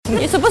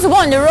You're supposed to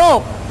walk on the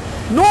rope.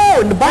 No,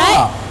 in the bar.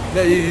 Right?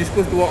 No, you're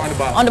supposed to walk on the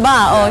bar. On the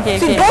bar. Oh, okay.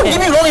 See, okay, don't okay.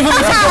 give me wrong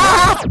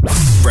information.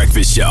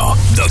 Breakfast Show,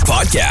 the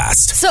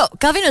podcast. So,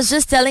 Kevin was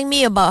just telling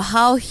me about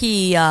how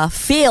he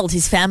failed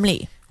his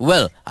family.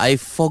 Well, I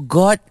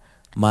forgot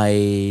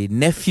my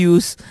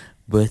nephew's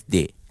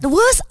birthday. The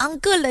worst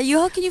uncle like you.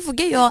 How can you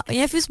forget your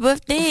nephew's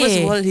birthday? First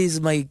of all,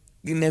 he's my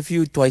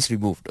nephew twice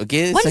removed.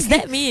 Okay, What does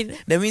that mean?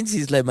 That means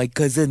he's like my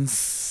cousin's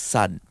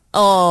son.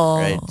 Oh,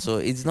 Right, so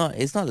it's not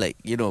like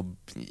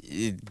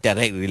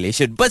direct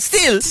relation, but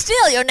still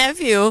your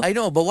nephew. I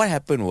know. But what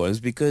happened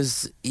was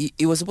because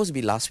it was supposed to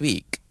be last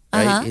week,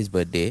 right? Uh-huh. His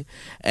birthday,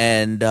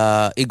 and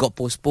it got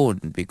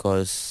postponed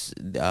because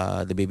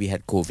the baby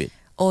had COVID.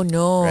 Oh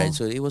no! Right,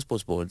 so it was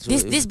postponed. So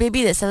This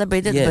baby that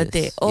celebrated Yes,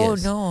 birthday. Oh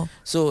yes. no!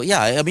 So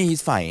yeah, I mean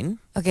he's fine.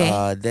 Okay.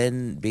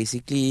 Then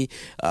basically,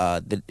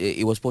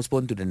 it was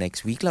postponed to the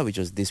next week lah, which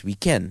was this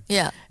weekend.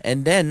 Yeah.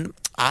 And then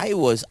I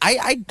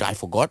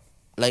forgot,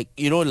 like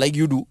like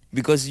you do,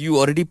 because you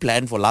already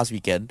planned for last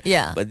weekend.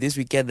 Yeah. But this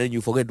weekend then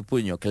you forget to put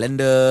in your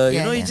calendar.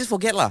 Yeah, You yeah. just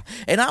forget lah.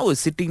 And I was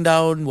sitting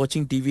down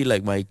watching TV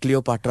like my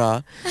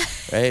Cleopatra,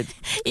 right?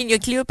 In your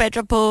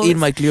Cleopatra pose. In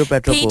my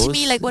Cleopatra Paint pose.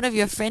 me like one of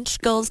your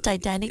French girls,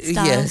 Titanic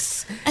style.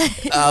 Yes,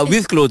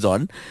 with clothes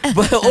on.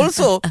 But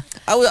also,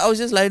 I was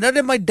just like, and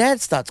then my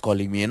dad starts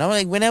calling me, and I'm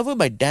like, whenever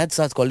my dad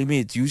starts calling me,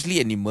 it's usually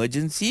an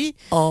emergency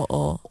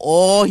Oh.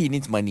 or he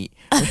needs money.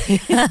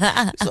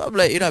 So I'm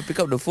like, I pick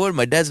up the phone.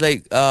 My dad's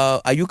like,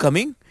 are you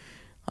coming?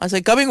 I was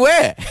like, coming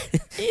where?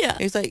 Yeah.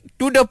 He's like,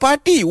 to the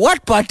party.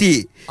 What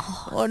party?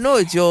 Oh no,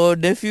 it's your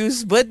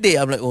nephew's birthday.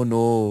 I'm like, oh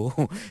no.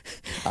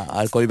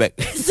 I'll call you back.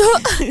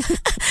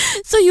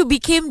 So you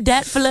became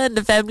that fella in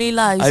the family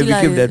lah. You I see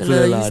became lah, that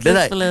fella lah.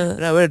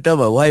 Then I went to tell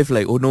my wife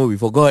like, oh no, we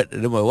forgot.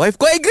 And then my wife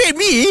got angry at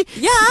me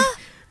Yeah.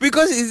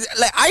 because it's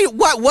like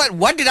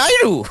what did I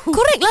do?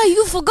 Correct lah.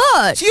 You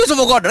forgot. She also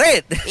forgot,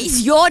 right?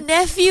 It's your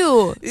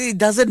nephew. It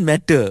doesn't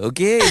matter,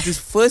 okay? It's his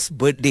first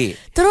birthday.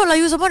 Teruk lah.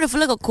 You someone the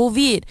fella got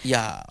COVID.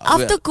 Yeah.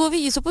 After COVID,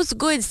 you're supposed to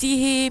go and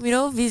see him,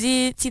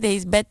 visit, see that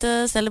he's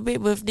better, celebrate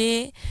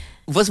birthday.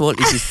 First of all,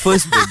 it's his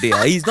first birthday.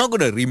 He's not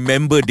going to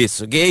remember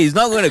this, okay? He's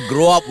not going to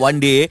grow up one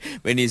day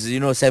when he's,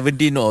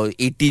 17 or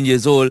 18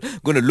 years old,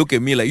 going to look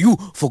at me like, you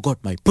forgot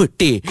my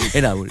birthday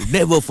and I will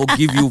never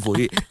forgive you for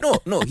it.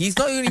 No, he's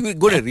not even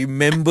going to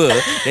remember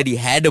that he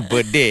had a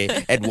birthday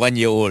at 1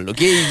 year old,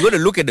 okay? He's going to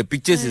look at the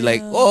pictures, he's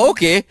like, oh,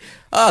 okay.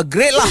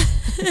 Great lah.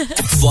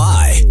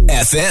 Fly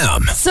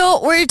FM.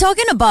 So we're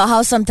talking about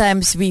how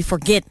sometimes we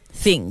forget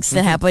things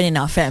that happen in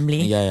our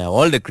family. Yeah.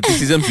 All the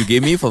criticisms you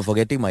gave me for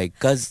forgetting my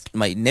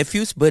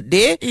nephew's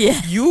birthday.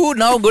 Yeah. You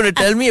now going to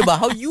tell me about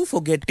how you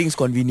forget things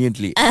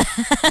conveniently.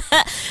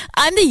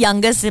 I'm the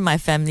youngest in my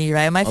family,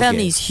 right? My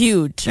family Okay. is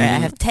huge, right? I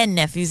have 10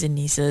 nephews and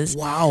nieces.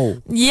 Wow.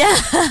 Yeah.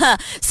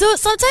 So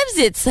sometimes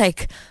it's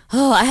like,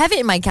 I have it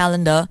in my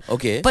calendar.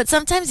 Okay. But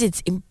sometimes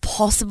it's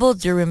impossible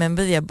to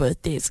remember their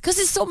birthdays because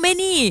there's so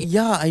many.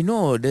 Yeah, I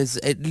know. There's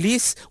at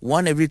least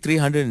one every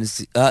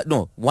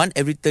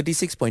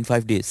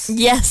 36.5 days.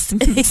 Yes,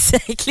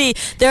 exactly.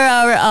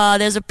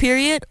 There's a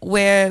period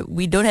where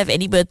we don't have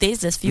any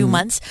birthdays. There's few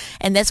months,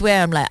 and that's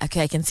where I'm like,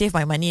 okay, I can save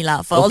my money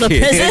lah for all the Okay,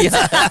 presents.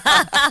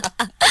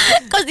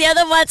 Because the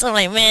other months I'm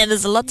like, man,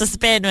 there's a lot to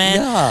spend,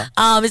 man. Yeah.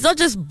 It's not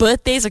just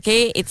birthdays,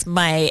 okay? It's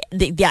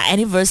their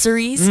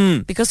anniversaries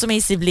because so many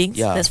siblings.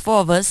 Yeah. There's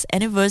 4 of us.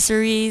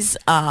 Anniversaries.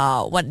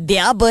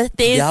 Their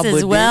birthdays Their as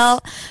birthdays.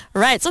 well.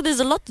 Right. So there's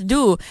a lot to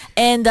do,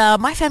 and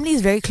my family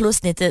is very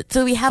close knitted.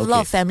 So we have a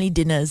lot Okay. of family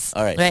dinners.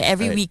 All right.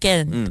 Every All right.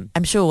 weekend,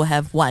 I'm sure we'll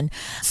have one.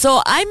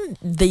 So I'm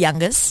the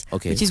youngest,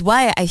 Okay. which is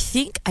why I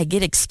think I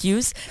get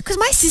excused because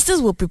my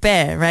sisters will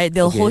prepare, right?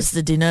 They'll Okay. host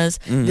the dinners.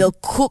 They'll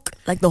cook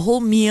like the whole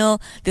meal.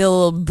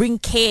 They'll bring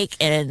cake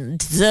and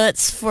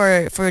desserts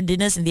for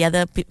dinners in the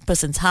other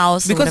person's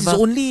house. or Because it's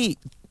whatever. only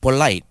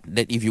polite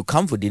that if you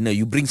come for dinner,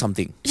 you bring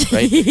something,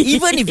 right?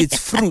 Even if it's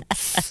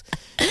fruits.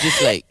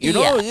 Just like,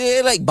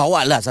 like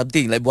bawa lah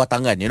something, like buat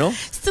tangan,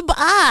 So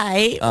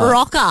I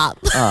rock up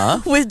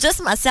with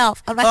just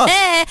myself. I'm like,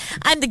 hey,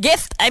 I'm the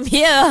gift. I'm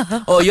here.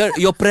 Oh,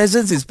 your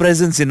presence is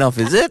presence enough,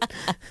 is it?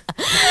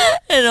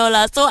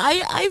 So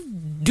I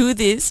do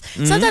this.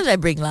 Sometimes I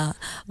bring lah,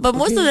 but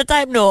most of the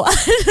time no.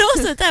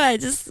 Most of the time I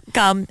just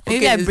come.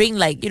 Maybe Okay. I bring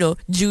like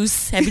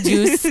juice, happy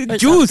juice, or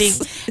Juice? something.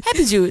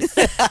 Happy juice.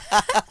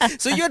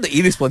 So you're the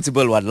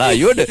irresponsible one lah.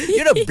 You're the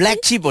black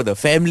sheep of the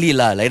family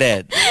lah, like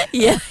that.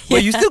 Yeah.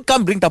 But you still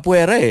can't bring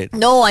Tupperware, right?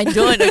 No, I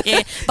don't.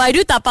 Okay, but I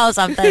do tapao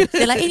sometimes.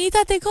 They're like,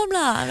 Nita, take home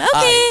lah. I'm like,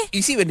 okay.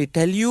 You see, when they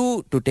tell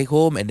you to take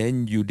home and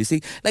then you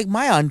decide, like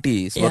my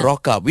aunties will Yeah.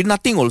 rock up with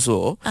nothing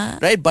also,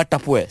 right? But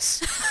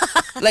Tupperwares.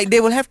 Like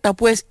they will have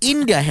Tupperwares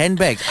in their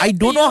handbag. I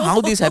don't know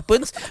how this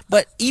happens,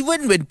 but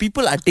even when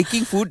people are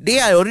taking food, they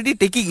are already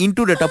taking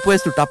into the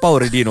Tupperwares to tapa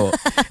already,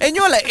 And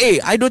you're like, hey,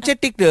 I don't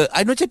take the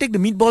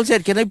meatballs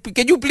yet.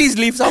 Can you please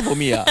leave some for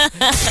me?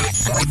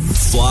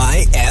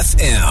 Fly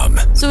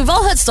FM. So we've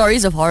all heard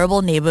stories of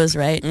horrible neighbors,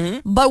 right?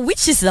 But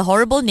which is the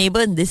horrible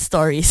neighbor in this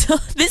story? So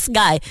this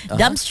guy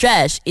dumps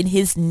trash in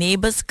his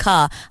neighbor's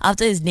car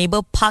after his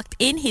neighbor parked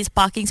in his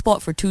parking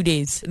spot for 2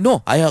 days.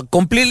 No, I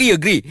completely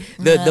agree.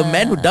 The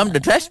man who dumped the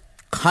trash,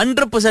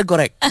 100%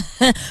 correct.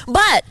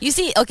 But you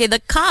see, okay, the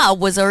car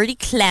was already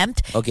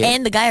clamped,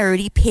 and the guy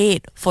already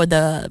paid for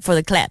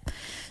the clamp.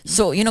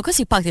 So, because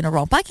he parked in a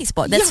wrong parking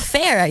spot. That's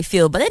fair, I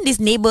feel. But then this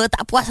neighbor,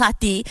 tak puas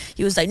hati,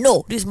 he was like,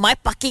 no, this is my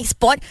parking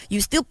spot.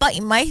 You still park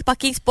in my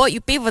parking spot. You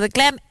pay for the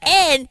clamp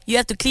and you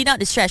have to clean out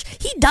this trash.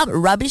 He dumped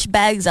rubbish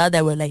bags out.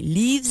 There were like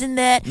leaves in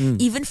there,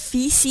 even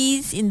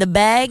feces in the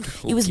bag.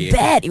 It was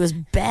bad. It was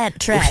bad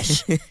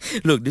trash.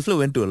 Look, this fellow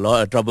went to a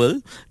lot of trouble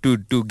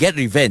to get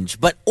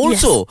revenge. But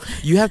also,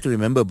 you have to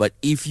remember, but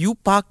if you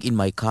park in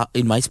my car,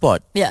 in my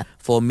spot,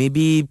 for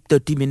maybe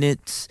 30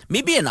 minutes,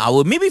 maybe an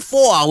hour, maybe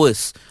 4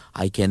 hours,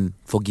 I can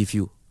forgive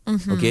you.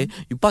 Okay,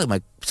 you park my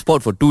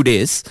spot for 2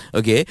 days.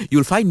 Okay,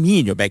 you'll find me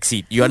in your back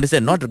seat. You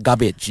understand? Not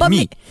garbage. But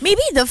me.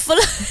 Maybe the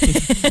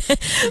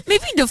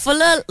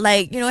fella,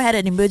 like, had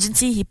an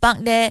emergency. He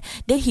parked there.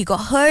 Then he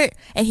got hurt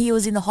and he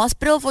was in the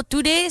hospital for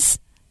 2 days.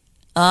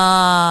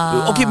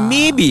 Okay,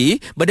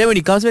 maybe. But then when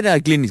he comes back, I'll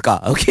clean his car.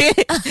 Okay.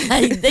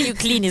 Then you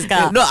clean his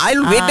car. No,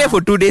 I'll wait there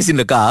for 2 days in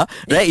the car.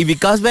 Right? If he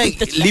comes back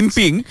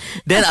limping,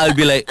 then I'll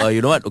be like, oh,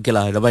 you know what? Okay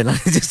lah,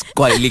 just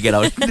quietly get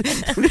out.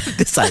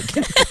 This side.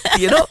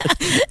 You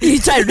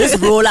try to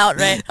just roll out,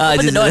 right?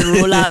 Open the door and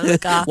roll out of the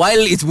car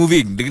while it's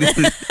moving,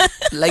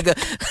 like a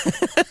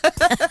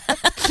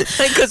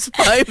like a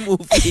spy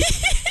movie.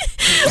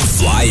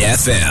 Fly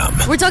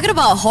FM. We're talking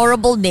about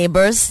horrible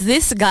neighbors.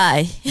 This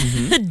guy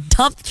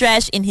dumped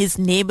trash in his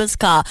neighbor's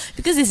car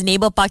because his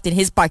neighbor parked in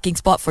his parking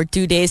spot for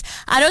 2 days.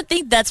 I don't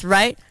think that's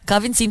right.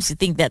 Kevin seems to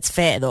think that's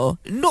fair though.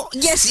 No,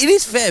 yes, it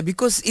is fair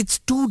because it's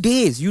 2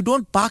 days. You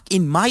don't park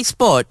in my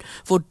spot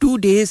for 2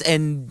 days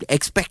and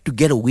expect to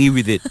get away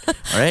with it.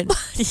 Alright?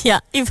 Yeah,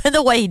 even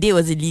though what he did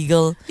was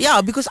illegal.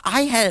 Yeah, because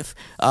I have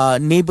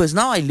neighbors.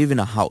 Now I live in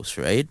a house,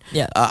 right?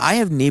 Yeah. I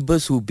have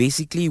neighbors who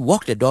basically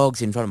walk their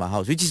dogs in front of my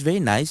house, which is very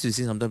nice to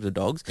see sometimes the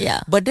dogs.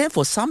 Yeah. But then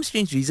for some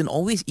strange reason,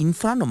 always in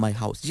front of my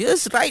house,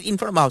 just right in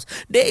front of my house,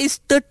 there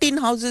is 13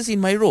 houses in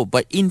my row.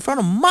 But in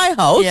front of my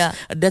house,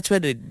 that's where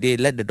they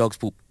let the dogs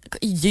poop.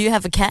 Do you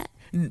have a cat?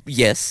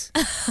 Yes.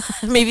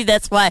 Maybe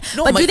that's why.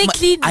 No, but do they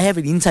clean? I have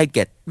an inside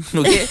cat.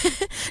 Okay.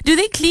 Do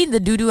they clean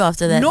the doo-doo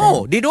after that?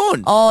 No, then? they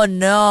don't. Oh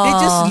no. They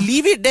just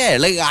leave it there.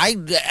 Like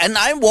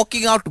I'm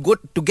walking out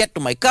to get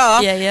to my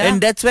car. Yeah. And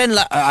that's when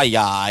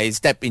I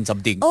step in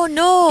something. Oh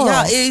no.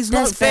 Yeah, it's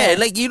not That's fair.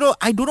 Like,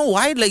 I don't know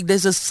why. Like,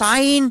 there's a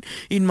sign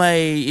in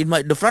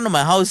the front of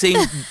my house saying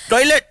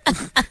toilet.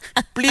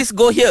 Please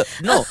go here.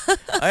 No.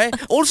 Alright.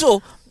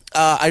 Also,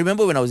 I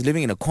remember when I was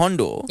living in a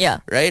condo. Yeah.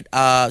 Right.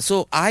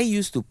 So I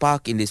used to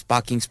park in this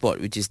parking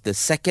spot, which is the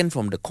second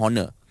from the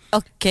corner.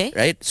 Okay.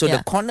 Right. So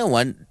the corner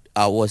one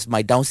was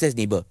my downstairs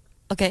neighbor.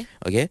 Okay.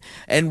 Okay.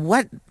 And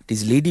what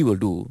this lady will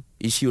do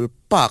is she will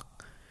park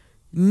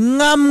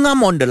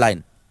ngam on the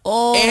line.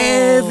 Oh.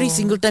 Every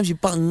single time she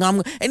park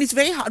ngam. And it's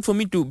very hard for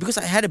me to, because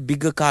I had a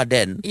bigger car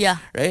then. Yeah.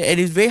 Right. And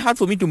it's very hard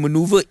for me to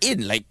maneuver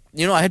in. Like,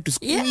 I had to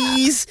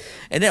squeeze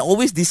and then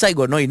always decide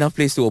got not enough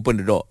place to open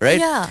the door. Right.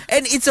 Yeah.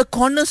 And it's a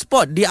corner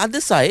spot. The other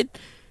side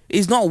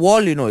is not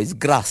wall, it's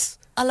grass.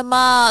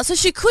 Alamak. So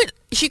she could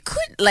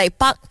like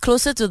park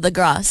closer to the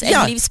grass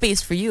and leave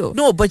space for you.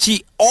 No, but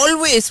she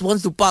always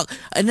wants to park.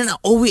 And then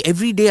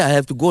every day I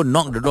have to go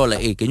knock the door like,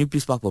 hey, can you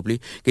please park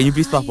properly? Can you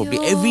please park properly?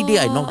 Every day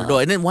I knock the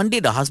door. And then one day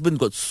the husband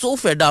got so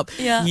fed up.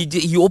 Yeah.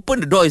 He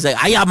opened the door. He's like,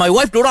 Ayah, my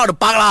wife don't know how to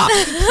park lah.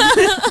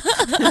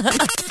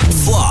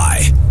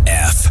 Fly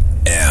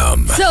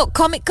FM. So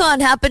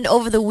Comic-Con happened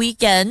over the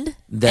weekend.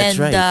 That's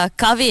right. And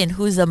Kavin,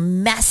 who's a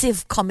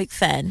massive comic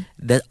fan.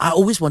 That I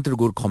always wanted to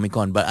go to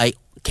Comic-Con, but I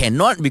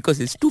cannot because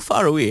it's too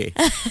far away.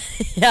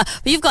 Yeah,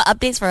 but you've got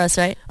updates for us,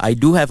 right? I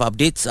do have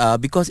updates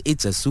because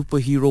it's a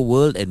superhero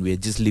world and we're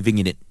just living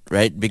in it,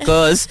 right?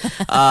 Because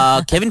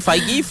Kevin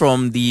Feige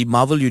from the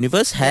Marvel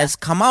Universe has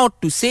come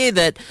out to say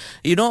that,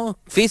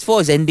 Phase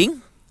 4 is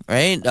ending,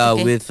 right?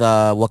 With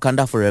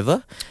Wakanda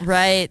Forever.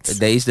 Right.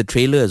 There is the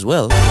trailer as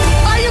well.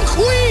 I am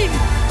queen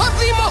of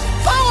the most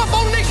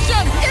powerful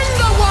nation in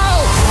the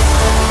world,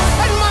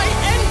 and my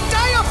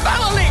entire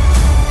family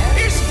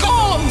is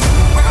gone.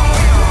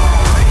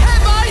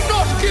 Have I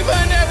not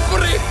given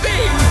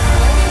everything?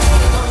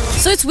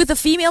 So it's with a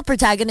female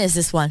protagonist,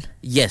 this one.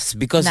 Yes,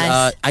 because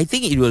Nice. I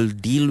think it will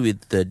deal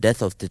with the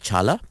death of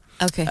T'Challa.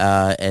 Okay.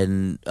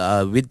 And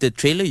with the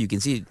trailer, you can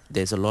see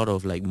there's a lot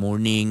of like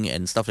mourning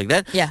and stuff like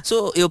that. Yeah.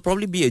 So it'll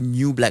probably be a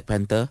new Black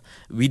Panther.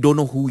 We don't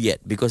know who yet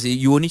because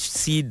you only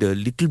see the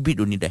little bit,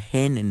 only the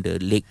hand and the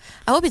leg.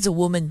 I hope it's a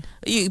woman.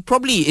 It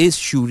probably is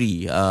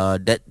Shuri.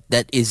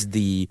 That is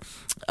the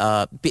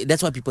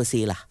That's what people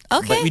say lah.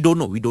 Okay. But we don't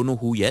know. We don't know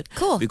who yet.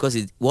 Cool. Because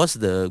it was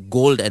the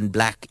gold and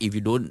black. If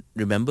you don't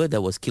remember,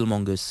 that was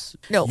Killmonger's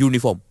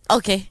uniform.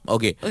 Okay.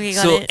 Okay.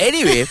 Got so it.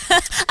 anyway,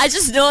 I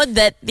just know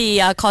that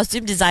the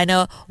costume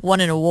designer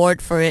won an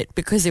award for it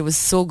because it was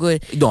so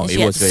good. No, And it she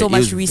had was very- so it much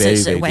was research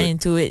very, very that went good.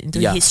 into it, into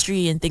Yeah.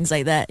 history and things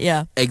like that.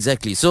 Yeah.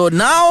 exactly. So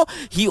now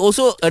he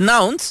also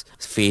announced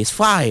Phase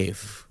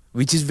 5,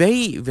 which is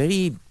very,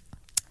 very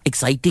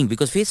exciting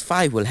because Phase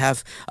 5 will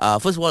have,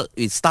 first of all,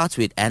 it starts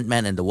with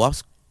Ant-Man and the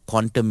Wasp,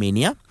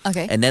 Quantumania.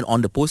 Okay. And then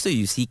on the poster,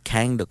 you see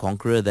Kang the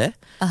Conqueror there,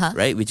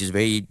 right? Which is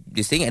very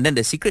distinct. And then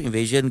the Secret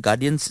Invasion,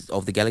 Guardians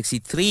of the Galaxy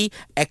 3,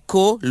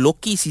 Echo,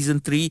 Loki Season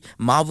 3,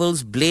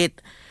 Marvel's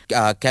Blade,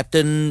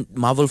 Captain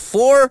Marvel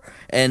 4,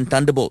 and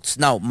Thunderbolts.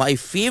 Now, my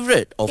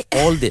favorite of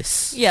all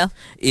this Yeah.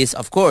 is,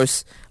 of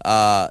course,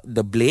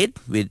 the Blade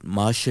with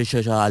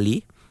Mahershala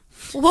Ali.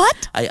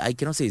 What? I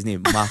cannot say his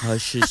name.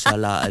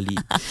 Mahershala Ali.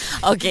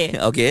 Okay.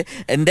 Okay.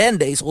 And then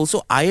there is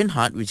also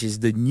Ironheart, which is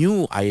the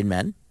new Iron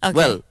Man. Okay.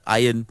 Well,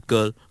 Iron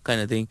Girl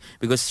kind of thing.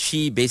 Because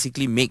she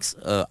basically makes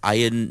a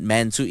Iron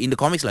Man suit. In the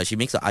comics, she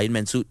makes an Iron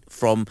Man suit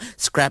from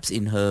scraps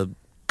in her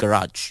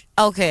garage.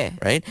 Okay.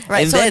 Right?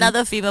 Right. And So then,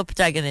 another female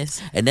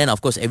protagonist. And then,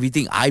 of course,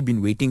 everything I've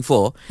been waiting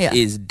for Yeah.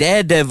 is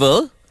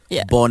Daredevil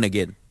Yeah. Born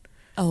Again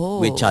Oh.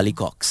 with Charlie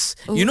Cox.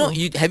 You know,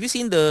 Ooh. have you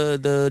seen the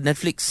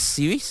Netflix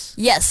series?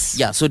 Yes.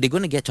 Yeah, so they're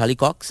going to get Charlie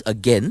Cox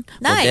again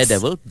for Nice.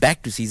 Daredevil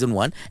back to season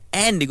 1,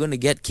 and they're going to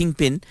get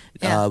Kingpin,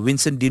 Yeah.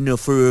 Vincent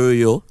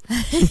D'Onofrio.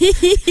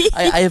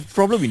 I have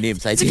problem with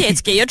names. I It's think. okay,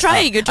 it's okay. You're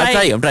trying, you're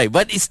trying. I'm trying.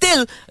 But it's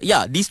still,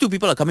 yeah, these two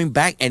people are coming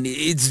back, and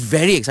it's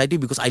very exciting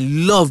because I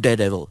love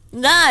Daredevil.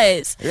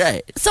 Nice.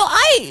 Right. So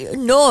I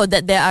know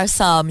that there are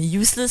some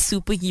useless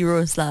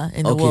superheroes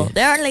in the Okay. world.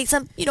 There are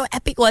some,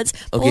 epic ones,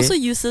 but Okay. also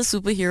useless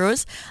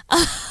superheroes.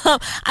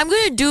 I'm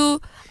going to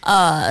do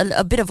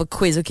a bit of a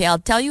quiz, okay? I'll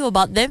tell you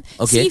about them.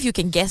 Okay. See if you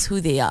can guess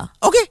who they are.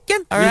 Okay,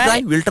 Ken. All We'll right. try.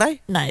 We'll try.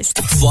 Nice.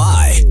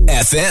 Fly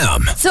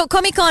FM. So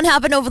Comic-Con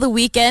happened over the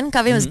weekend.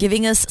 Kavin Mm-hmm. was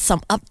giving us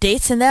some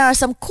updates, and there are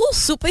some cool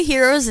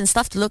superheroes and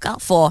stuff to look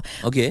out for.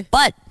 Okay.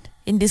 But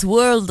in this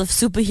world of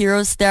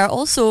superheroes, there are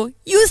also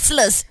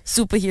useless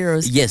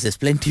superheroes. Yes, there's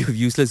plenty of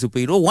useless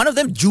superhero. One of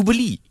them,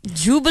 Jubilee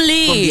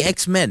Jubilee. from the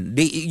X-Men.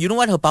 You know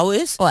what her power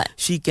is? What?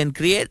 She can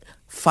create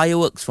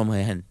fireworks from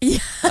her hand.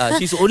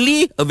 She's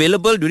only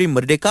available during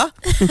Merdeka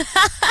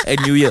and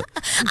New Year.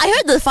 I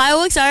heard the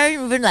fireworks aren't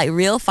even like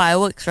real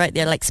fireworks, right?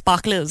 They're like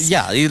sparklers.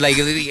 Yeah,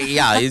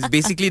 it's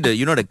basically the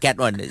cat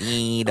one,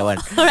 the one.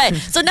 All right.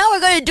 So now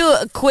we're going to do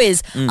a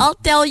quiz. Mm. I'll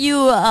tell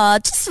you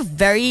just a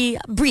very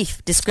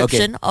brief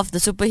description of the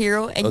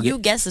superhero, and Okay. you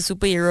guess the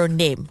superhero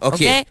name.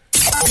 Okay.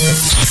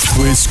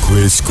 Quiz,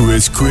 quiz,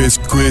 quiz, quiz,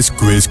 quiz,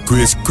 quiz,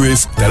 quiz,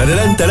 quiz.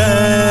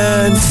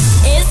 Da-da-da-dun-da-dun.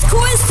 It's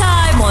quiz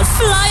time on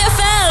Fly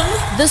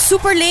FM, the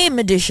super lame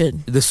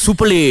edition. The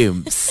super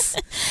lames.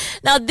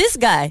 Now this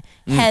guy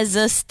Mm. has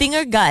a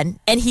stinger gun,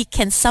 and he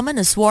can summon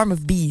a swarm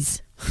of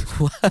bees.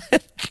 What?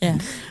 Yeah.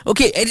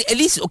 Okay, at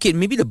least,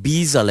 maybe the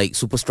bees are like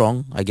super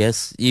strong, I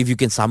guess. If you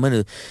can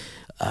summon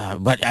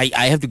but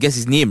I have to guess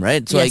his name,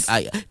 right? So Yes.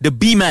 the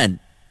Bee Man.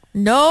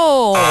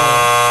 No.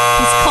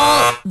 He's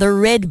called the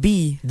Red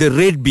Bee. The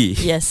Red Bee.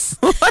 Yes.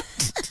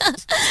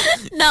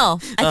 Now,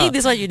 I think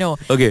this one you know.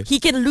 Okay. He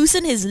can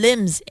loosen his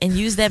limbs and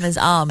use them as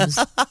arms.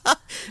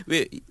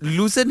 Wait,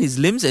 loosen his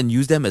limbs and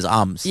use them as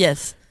arms.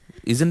 Yes.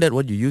 Isn't that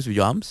what you use with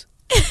your arms?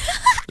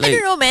 I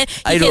don't know, man.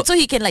 I don't- So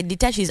he can like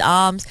detach his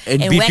arms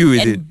And beat you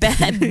with it.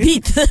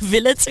 beat the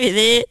villains with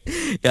it.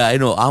 Yeah, I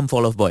know. Arm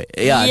fall off boy.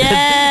 Yeah,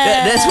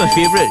 Yeah. that's my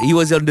favorite. He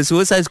was on the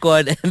Suicide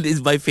Squad and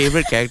is my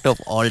favorite character of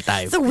all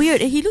time. So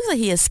weird. He looks like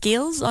he has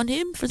scales on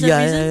him for some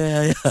Yeah,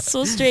 reason. yeah.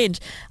 So strange.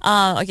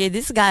 Okay,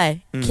 this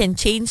guy can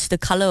change the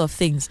color of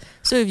things.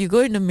 So if you go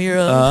in the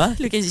mirror,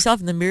 look at yourself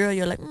in the mirror,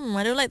 you're like,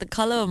 I don't like the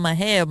color of my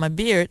hair, my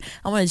beard.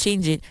 I want to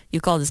change it. You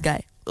call this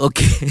guy.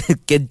 Okay,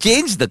 can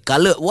change the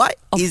color. What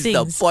Of is things.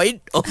 the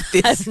point of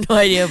this? I have no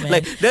idea, man.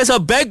 Like, there's a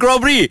bank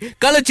robbery.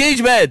 Color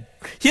change, man.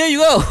 Here you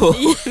go.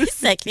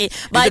 Exactly.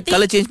 Is But I it think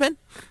color change, man?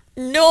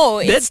 no,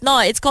 it's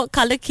not. It's called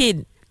Color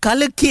Kid.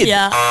 Color kid.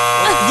 Yeah.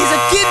 He's a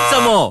kid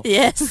some more.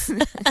 Yes.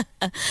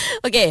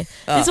 Okay.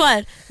 This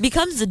one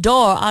becomes the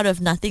door out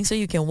of nothing so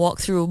you can walk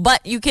through. But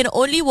you can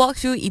only walk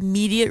through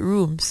immediate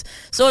rooms.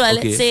 So like,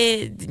 Okay. let's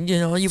say, you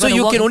So wanna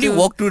you walk can only into-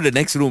 walk through the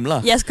next room,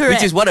 lah. Yes,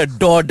 correct. Which is what a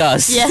door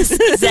does. Yes,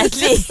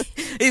 exactly.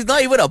 It's not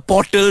even a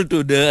portal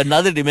to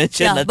another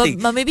dimension. Yeah, nothing.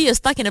 but maybe you're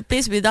stuck in a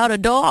place without a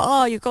door.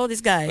 Oh, you call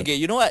this guy. Okay,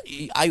 you know what?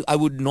 I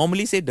would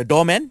normally say the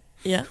doorman.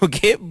 Yeah.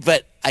 Okay,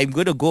 but I'm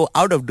going to go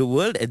out of the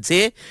world and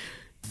say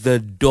the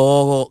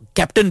door,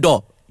 Captain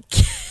Door.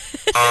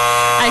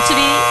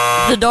 Actually,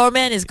 the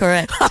doorman is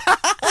correct.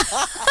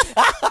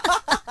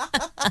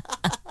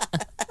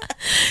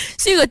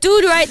 So you got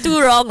 2 right, 2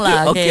 wrong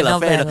lah. Okay, lah,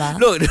 not fair bad enough. lah.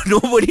 Look,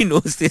 nobody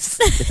knows this.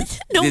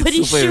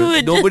 Nobody This superhero.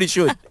 should. Nobody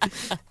should.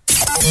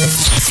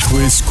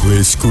 Quiz,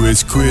 quiz,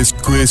 quiz, quiz,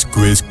 quiz,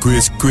 quiz,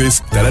 quiz,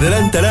 quiz.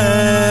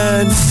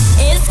 Da-da-da-dun-da-dun.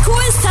 It's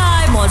quiz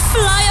time on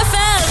Fly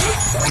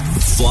FM.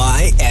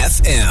 Fly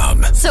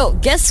FM. So,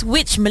 guess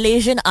which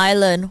Malaysian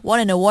island won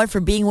an award for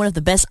being one of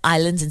the best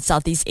islands in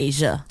Southeast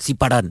Asia?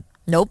 Sipadan.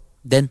 Nope.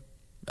 Then,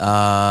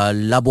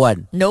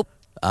 Labuan. Nope.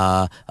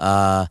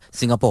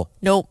 Singapore.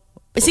 Nope.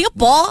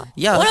 Singapore,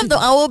 Yeah. one of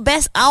our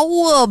best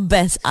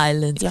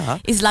islands Yeah.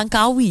 is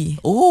Langkawi.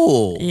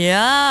 Oh.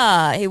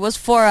 Yeah, it was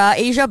for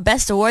Asia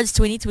Best Awards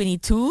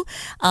 2022.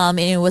 And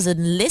it was a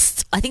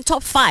list, I think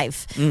top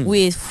 5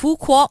 with Phu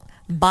Quoc,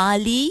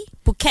 Bali,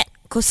 Phuket,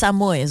 Koh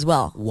Samui as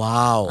well.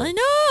 Wow. I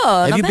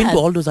know. Have you been to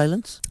all those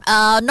islands?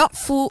 Not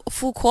Phu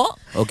Quoc,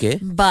 Okay.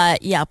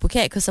 but yeah,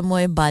 Phuket, Koh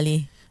Samui,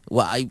 Bali.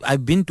 Well,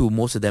 I've been to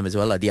most of them as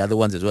well, the other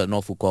ones as well,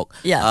 not Phu Quoc.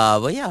 Yeah.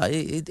 But yeah,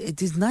 it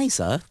is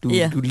nice to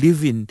Yeah.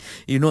 live in,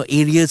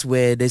 areas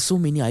where there's so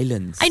many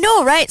islands. I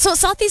know, right? So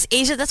Southeast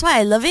Asia, that's why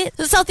I love it.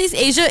 So Southeast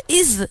Asia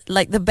is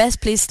like the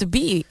best place to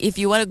be if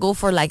you want to go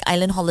for like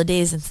island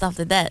holidays and stuff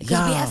like that.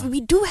 Because Yeah.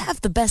 we do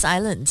have the best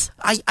islands.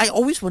 I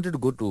always wanted to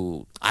go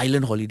to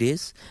island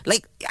holidays.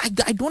 Like,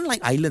 I don't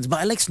like islands,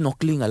 but I like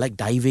snorkeling, I like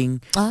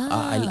diving.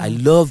 I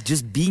love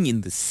just being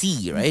in the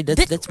sea, right?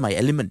 That's my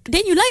element.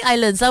 Then you like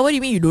islands. What do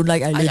you mean you don't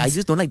like islands? I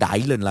just don't like the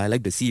island. I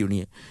like the sea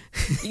only.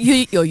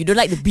 you don't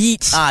like the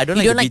beach. I don't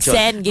you like don't the like beach.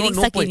 sand getting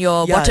stuck in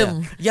your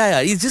bottom. Yeah.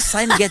 It's just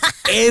sand gets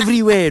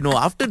everywhere.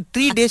 After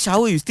 3 days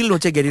shower, you still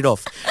don't get it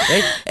off,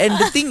 right? And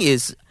the thing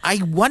is,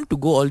 I want to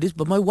go all this,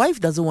 but my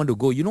wife doesn't want to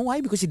go. You know why?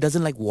 Because she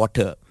doesn't like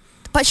water.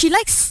 But she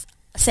likes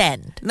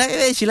sand. No,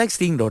 she likes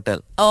staying in the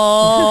hotel.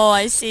 Oh,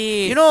 I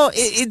see.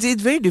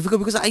 It's very difficult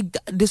because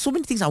there's so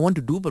many things I want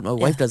to do, but my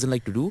wife doesn't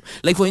like to do.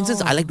 Like, for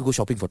instance, I like to go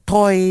shopping for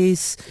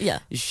toys. Yeah.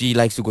 She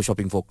likes to go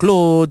shopping for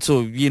clothes.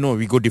 So,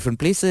 we go different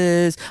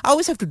places. I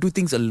always have to do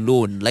things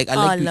alone. Like, I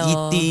like to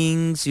eat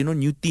things,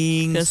 new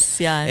things.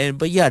 Kesian.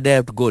 But yeah, they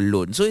have to go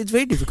alone. So, it's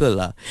very difficult.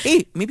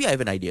 Hey, maybe I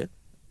have an idea.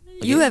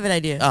 You have an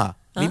idea.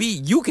 Maybe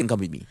you can come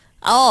with me.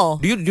 Oh.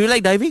 Do you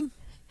like diving?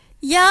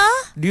 Yeah.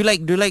 Do you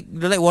like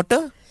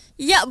water?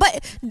 Yeah, but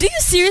do you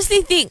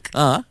seriously think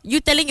you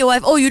telling your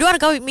wife, you don't want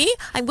to come with me?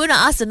 I'm going to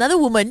ask another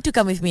woman to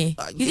come with me.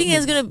 You think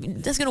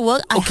that's gonna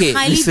work? Okay,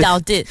 I highly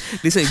doubt it.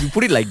 Listen, you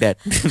put it like that.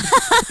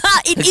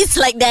 It is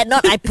like that,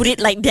 not I put it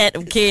like that,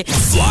 okay?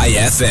 Fly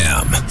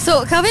FM.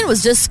 So, Kevin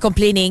was just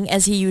complaining,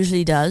 as he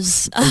usually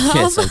does,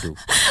 Yes, I do.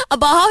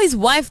 about how his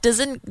wife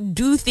doesn't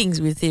do things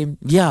with him.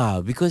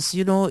 Yeah, because,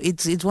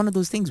 it's one of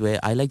those things where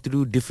I like to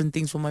do different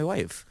things for my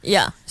wife.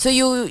 Yeah. So,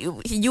 you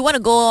want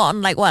to go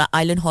on, like, what,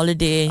 island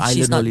holiday?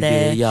 She's not there.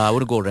 Yeah, I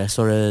want to go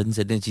restaurants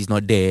and then she's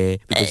not there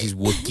because she's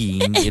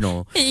working,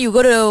 You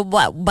go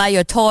to, buy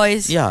your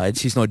toys? Yeah, and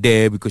she's not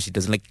there because she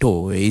doesn't like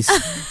toys.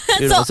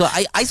 So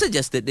I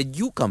suggested that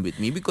you come with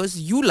me because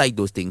you like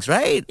those things,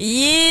 right?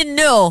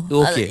 No.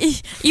 Okay.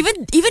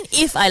 Even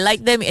if I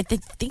like them, I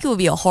think it would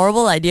be a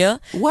horrible idea.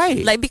 Why?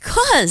 Like,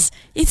 because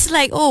it's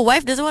like,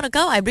 wife doesn't want to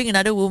come, I bring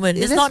another woman.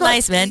 It's That's not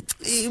nice, man.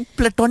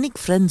 Platonic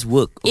friends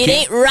work. Okay? It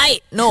ain't right.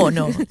 No.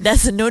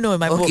 That's a no in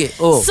my book. Okay,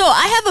 So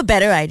I have a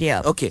better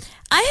idea. Okay.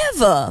 I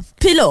have a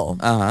pillow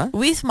Uh-huh.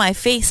 with my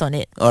face on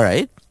it. All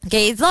right.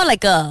 Okay, it's not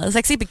like a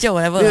sexy picture or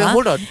whatever. Wait,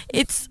 hold on.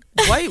 It's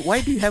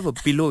Why do you have a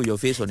pillow with your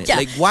face on it? Yeah.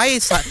 Like, why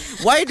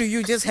do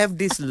you just have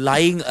this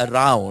lying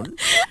around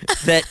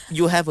that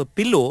you have a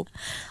pillow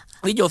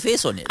with your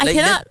face on it? I Like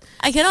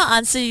cannot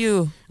answer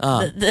you.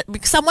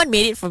 Because someone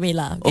made it for me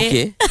lah.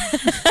 Okay.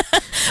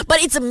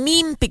 But it's a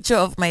meme picture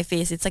of my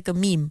face. It's like a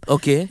meme.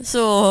 Okay.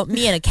 So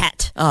me and a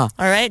cat. All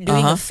right,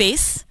 doing a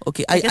face.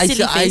 Okay, like a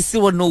silly I face.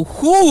 still want to know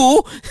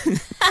who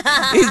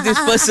is this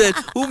person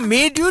who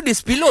made you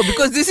this pillow,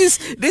 because this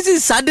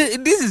is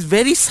sudden. This is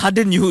very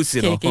sudden news,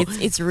 you know. Okay,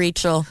 it's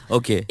Rachel.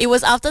 Okay. It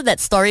was after that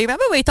story.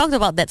 Remember we talked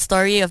about that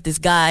story of this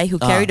guy who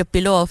carried a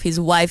pillow of his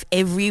wife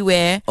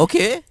everywhere.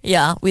 Okay.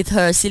 Yeah, with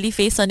her silly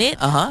face on it.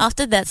 Uh-huh.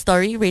 After that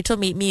story, Rachel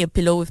made me a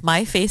pillow with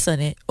my face on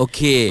it.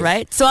 Okay.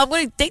 Right? So I'm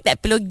going to take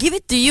that pillow, give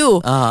it to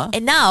you. Uh-huh.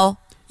 And now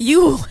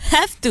you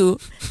have to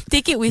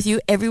take it with you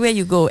everywhere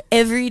you go,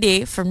 every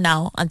day from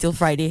now until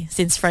Friday,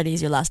 since Friday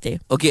is your last day.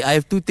 Okay, I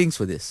have two things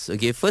for this.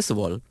 Okay, first of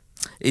all,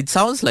 it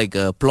sounds like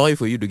a ploy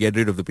for you to get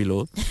rid of the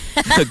pillow.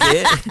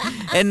 Okay.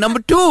 And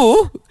number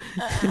two,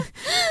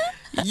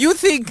 you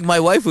think my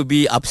wife would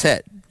be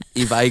upset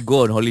if I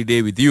go on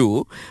holiday with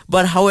you,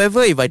 but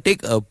however, if I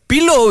take a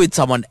pillow with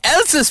someone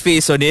else's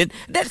face on it,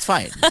 that's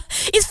fine.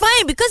 It's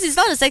fine because it's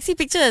not a sexy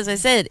picture, as I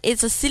said.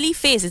 It's a silly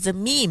face. It's a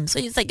meme. So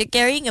it's like you're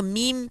carrying a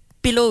meme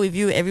pillow with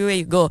you everywhere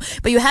you go.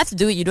 But you have to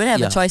do it. You don't have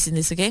a choice in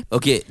this, okay?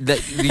 Okay,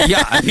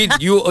 I mean,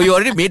 you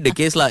already made the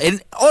case lah. And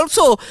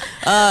also,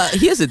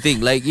 here's the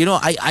thing, like, you know,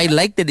 I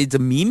like that it's a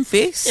meme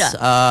face,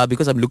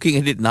 because I'm looking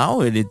at it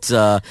now and it's,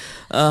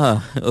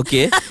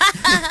 okay.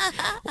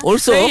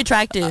 Also, very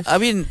attractive. I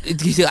mean,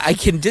 I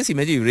can just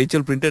imagine if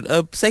Rachel printed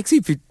a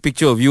sexy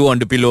picture of you on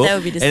the pillow. That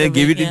would be disturbing, and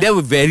then give it. yeah. That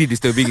would be very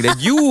disturbing. That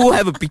you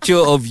have a picture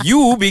of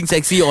you being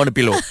sexy on a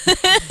pillow.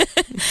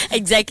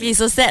 Exactly.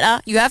 So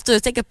you have to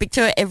take a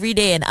picture every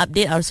day and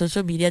update our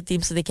social media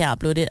team so they can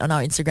upload it on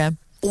our Instagram.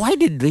 Why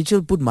did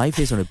Rachel put my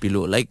face on a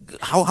pillow? Like,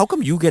 how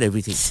come you get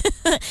everything?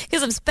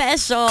 Because I'm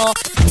special.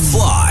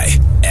 Fly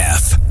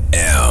FM.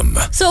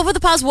 FM. So over the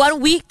past 1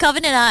 week,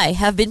 Kevin and I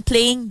have been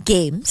playing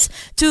games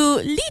to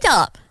lead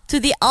up to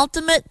the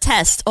ultimate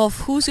test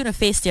of who's going to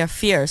face their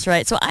fears,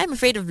 right? So I'm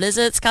afraid of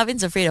lizards.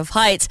 Kevin's afraid of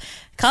heights.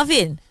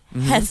 Kevin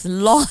has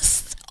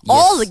lost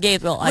all the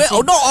games. Well,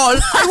 not all.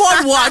 I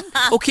won one.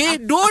 Okay,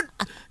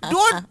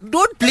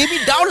 don't play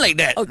me down like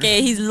that.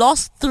 Okay, he's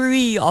lost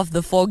 3 of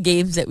the 4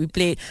 games that we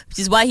played, which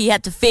is why he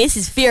had to face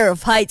his fear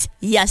of heights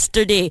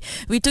yesterday.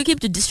 We took him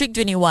to District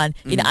 21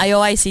 in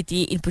IOI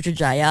City in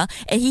Putrajaya,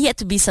 and he had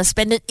to be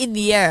suspended in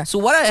the air. So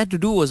what I had to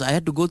do was I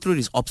had to go through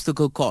this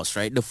obstacle course,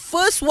 right? The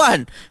first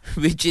one,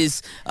 which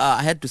is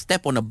I had to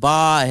step on a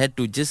bar. I had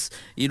to just,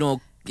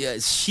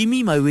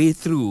 shimmy my way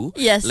through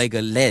like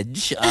a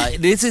ledge.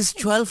 This is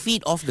 12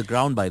 feet off the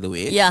ground, by the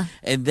way. Yeah.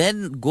 And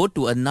then go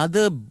to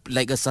another,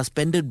 like a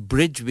suspended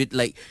bridge with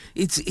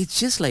it's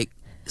just like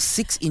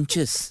 6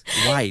 inches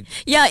wide.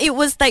 Yeah, it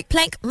was like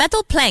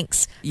metal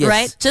planks,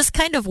 right? Just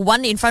kind of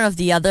one in front of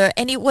the other,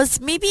 and it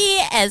was maybe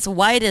as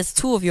wide as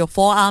 2 of your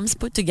forearms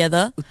put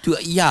together.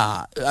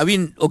 I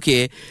mean,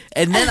 okay.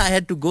 And then I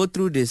had to go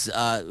through this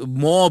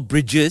more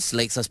bridges,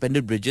 like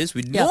suspended bridges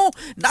with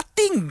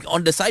nothing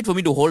on the side for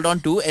me to hold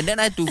on to, and then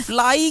I had to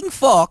flying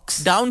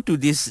fox down to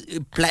this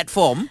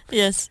platform.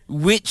 Yes.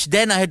 Which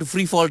then I had to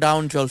free fall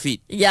down 12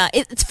 feet. Yeah,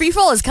 it's free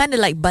fall is kind of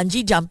like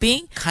bungee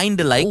jumping.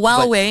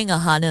 While wearing a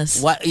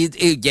harness.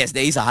 Yes,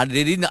 there is a harness.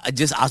 They didn't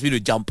just ask me to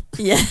jump.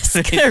 Yes,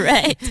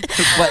 correct.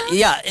 But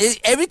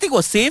everything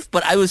was safe,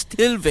 but I was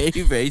still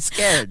very, very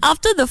scared.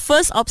 After the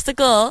first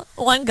obstacle,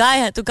 one guy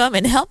had to come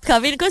and help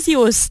Kevin because he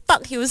was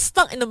stuck. He was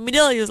stuck in the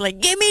middle. He was like,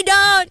 "Get me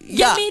down!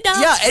 Get me down!"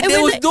 Yeah, and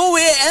there was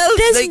nowhere else.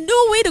 There's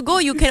no way to go.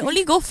 You can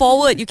only go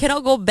forward. You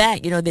cannot go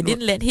back. They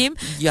didn't let him.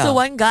 Yeah. So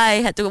one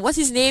guy had to. What's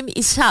his name?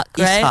 Ishaq,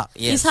 right? Ishaq,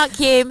 yes. Ishaq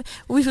came,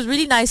 which was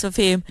really nice of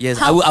him.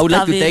 Yes, I would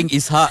like to thank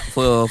Ishaq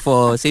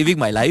for saving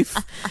my life.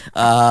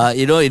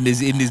 In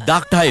these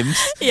dark times,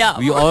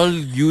 we all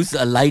use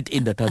a light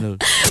in the tunnel.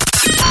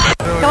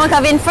 Come on,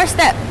 Kevin, first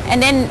step,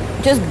 and then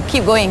just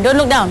keep going. Don't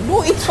look down.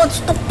 No, it's a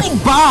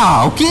stupid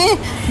bar, okay?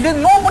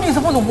 Then nobody is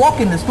supposed to walk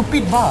in the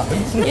stupid bar.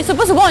 You're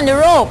supposed to go on the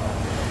rope.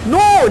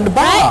 No, in the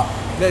bar. Right?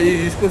 No,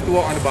 you're supposed to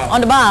walk on the bar.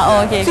 On the bar?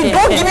 Oh, okay. See,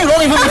 don't give me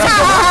wrong information.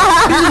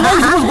 This is why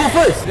you're supposed to go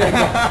first.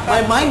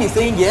 My mind is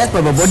saying yes,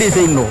 but my body is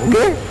saying no,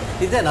 okay?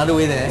 Is there another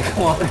way there?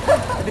 Come on.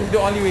 This is the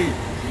only way.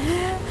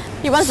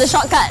 He wants the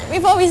shortcut.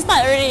 Before we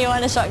start already, you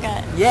want a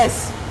shortcut.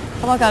 Yes.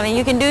 Come on, Kevin,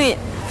 you can do it.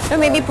 Don't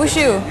make me push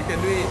you. You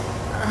can do it.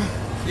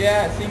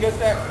 Yeah, single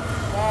step.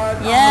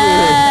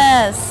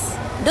 Yes.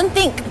 Don't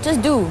think,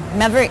 just do.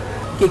 Maverick.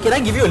 Okay, can I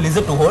give you a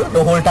lizard to hold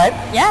the whole time?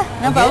 Yeah,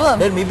 no problem.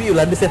 Then maybe you'll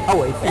understand how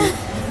I feel.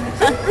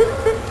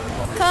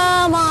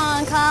 Come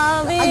on,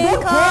 Kevin. I don't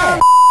care.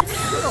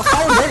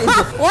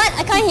 What?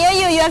 I can't hear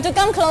you. You have to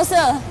come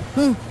closer.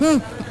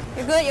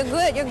 You're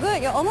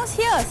good. You're almost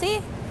here,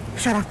 see?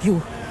 Shut up,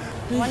 you.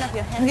 One of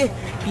your hands. Okay,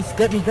 please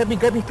grab me,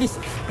 please.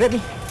 Grab me.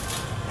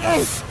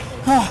 Yes.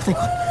 Oh, thank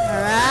God.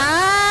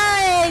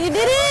 Alright, you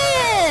did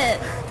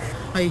it.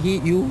 I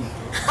hate you.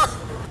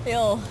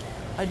 Yo,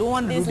 I don't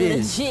want to do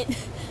this this. is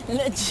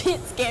legit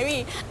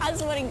scary. I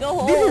just want to go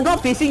home. This is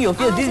not facing your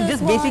fear. This is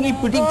just basically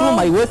putting through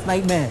my worst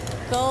nightmare.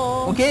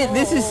 Go. Okay,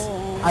 this is.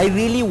 I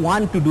really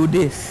want to do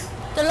this.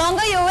 The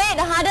longer you wait,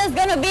 the harder it's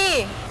gonna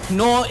be.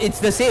 No, it's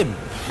the same.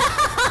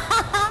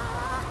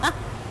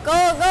 Go,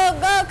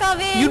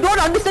 Kevin. You don't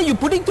understand. You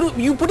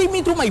putting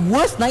me through my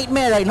worst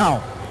nightmare right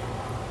now.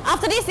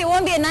 After this, it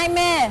won't be a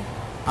nightmare.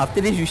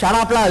 After this, you shut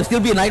up lah. It'll still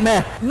be a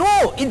nightmare.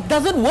 No, it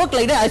doesn't work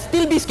like that. I'll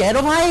still be scared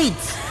of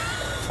heights.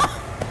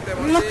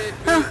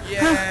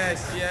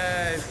 Yes.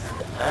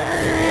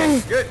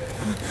 Okay, good.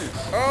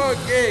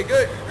 Okay,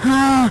 good.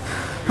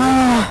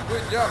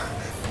 Good job.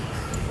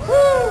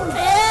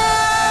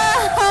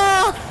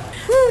 Yeah.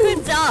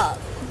 Good job.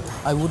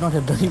 I would not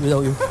have done it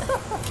without you.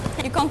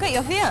 You conquered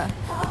your fear.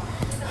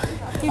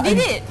 You did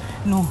it.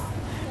 No,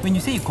 when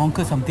you say you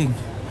conquer something,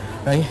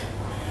 right?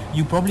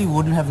 You probably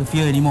wouldn't have the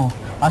fear anymore.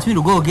 Ask me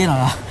to go again,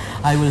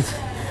 I will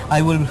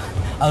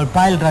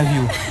pile drive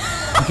you.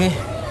 Okay?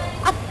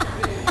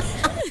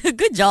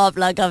 Good job,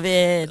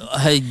 Kevin.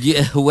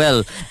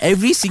 Well,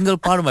 every single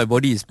part of my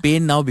body is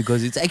pain now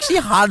because it's actually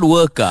hard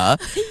work. Yeah.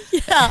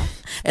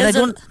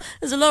 And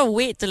there's a lot of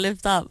weight to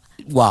lift up.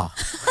 Wow.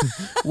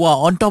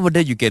 On top of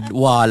that, you can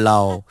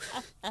wow.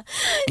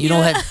 You know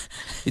what?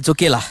 It's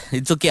okay lah.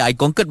 It's okay. I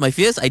conquered my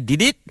fears. I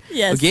did it.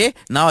 Yes. Okay.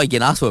 Now I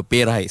can ask for a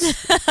pay rise.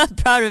 I'm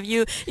proud of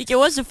you. You can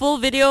watch the full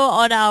video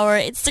on our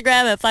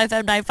Instagram at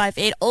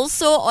 5M958.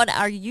 Also on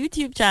our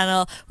YouTube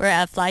channel. We're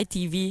at Fly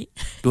TV.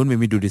 Don't make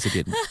me do this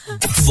again.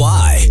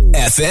 Fly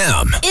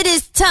FM. It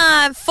is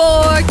time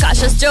for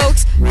Kasha's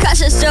jokes.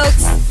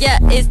 Yeah,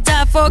 it's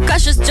time for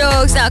Kasha's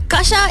jokes. Now,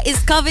 Kasha is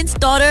Kevin's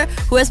daughter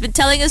who has been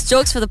telling us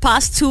jokes for the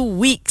past 2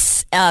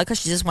 weeks.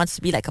 Because she just wants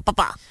to be like a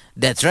papa.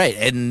 That's right.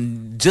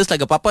 And just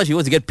like a papa, she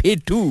wants to get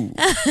paid too.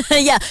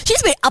 Yeah,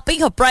 she's been upping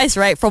her price,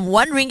 right? From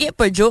 1 ringgit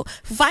per joke,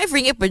 5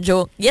 ringgit per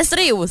joke.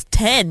 Yesterday it was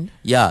 10.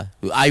 Yeah.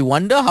 I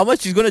wonder how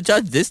much she's going to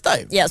charge this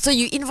time. Yeah, so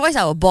you invoice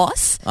our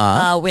boss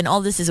when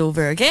all this is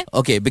over, okay?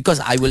 Okay, because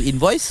I will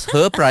invoice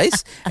her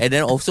price and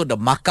then also the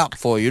markup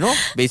for,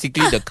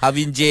 basically the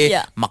Kavin J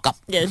Yeah. markup.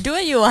 Yeah, do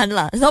what you want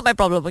lah. It's not my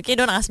problem, okay?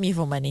 Don't ask me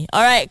for money.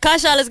 Alright,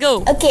 Kasha, let's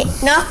go. Okay,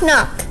 knock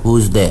knock.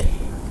 Who's there?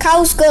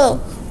 Cows go.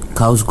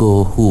 Cows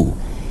go who?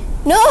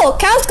 No,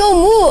 cows go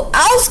moo.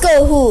 Owls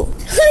go who?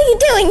 What are you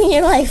doing in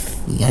your life?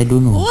 I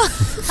don't know.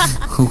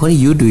 What are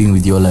you doing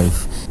with your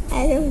life?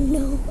 I don't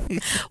know.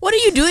 What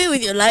are you doing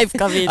with your life,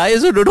 Kavin? I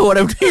also don't know what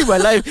I'm doing in my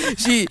life.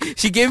 She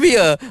gave me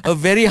a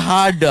very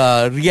hard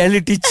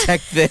reality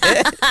check there.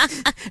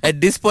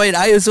 At this point,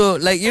 I also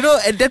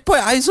at that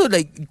point I also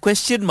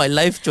questioned my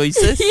life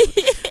choices.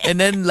 And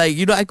then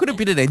I could have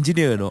been an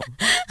engineer,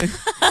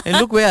 And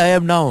look where I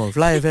am now,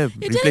 Fly FM,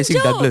 replacing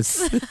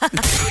Douglas.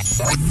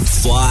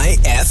 Fly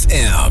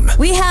FM.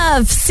 We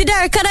have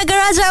Sidar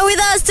Kanagaraja with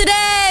us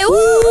today.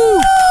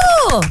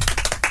 Woo!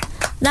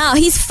 Now,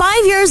 he's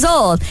 5 years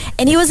old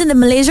and he was in the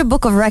Malaysia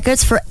Book of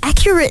Records for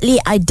accurately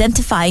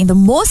identifying the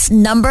most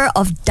number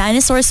of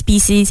dinosaur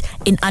species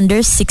in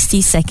under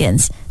 60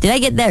 seconds. Did I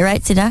get that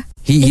right, Sidar?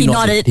 He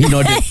nodded. He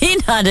nodded. He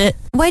nodded.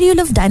 Why do you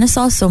love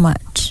dinosaurs so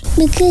much?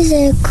 Because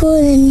they're cool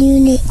and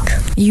unique.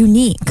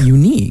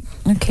 Unique?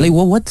 Okay.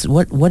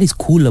 What is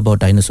cool about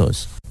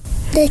dinosaurs?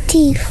 The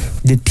teeth.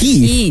 The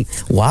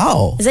teeth.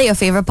 Wow. Is that your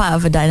favorite part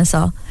of a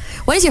dinosaur?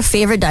 What is your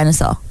favorite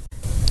dinosaur?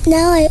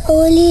 Now I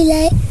only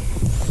like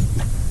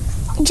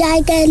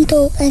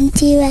Giganto and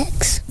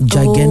T-Rex.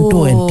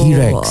 Giganto and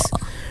T-Rex.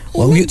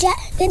 Well, It's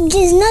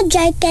not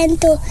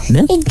Giganto.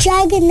 No? It's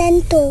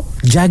Giganento.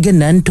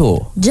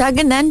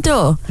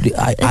 Giganto.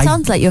 It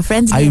sounds like your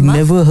friend's I've name. huh?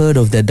 never heard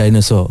of that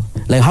dinosaur.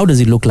 How does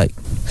it look like?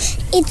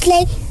 It's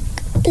like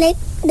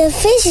the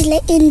face is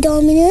like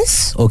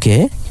Indominus,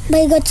 Okay.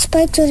 but it got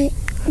spikes on it.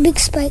 Big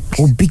spikes.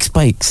 Oh, big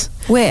spikes.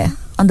 Where?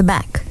 On the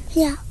back.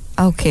 Yeah.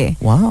 Okay.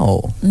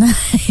 Wow.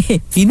 Nice.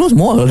 He knows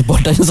more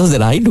about dinosaurs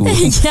than I do.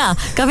 Yeah.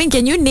 Kavin,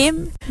 can you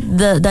name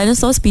the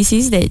dinosaur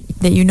species that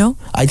you know?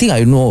 I think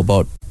I know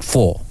about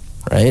 4,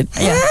 right?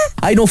 Yeah.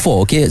 I know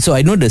 4, okay? So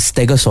I know the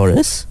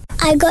Stegosaurus.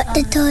 I got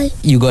the toy.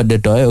 You got the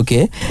toy,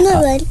 okay?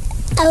 No one.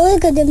 I only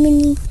got the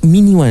mini.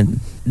 Mini one.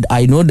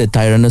 I know the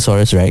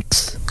Tyrannosaurus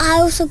Rex.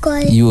 I also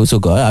got it. You also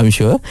got, I'm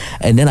sure.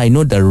 And then I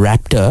know the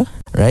raptor,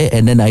 right?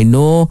 And then I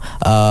know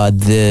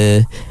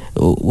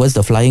what's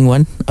the flying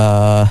one?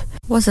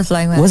 What's the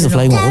flying one? What's the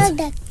I don't flying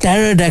know. one?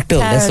 Pterodactyl.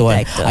 That's the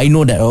one. Pterodactyl. I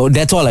know that. Oh,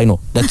 that's all I know.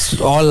 That's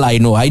all I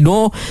know. I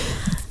know.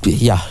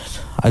 Yeah.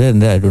 Other than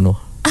that, I don't know.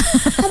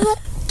 How about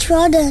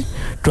Troodon?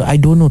 I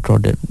don't know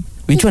Troodon.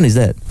 Which one is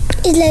that?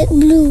 It's like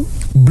blue.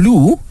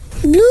 Blue?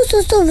 Blue's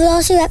also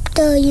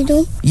Velociraptor, you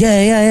know.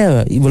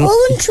 Yeah. Well,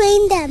 Owen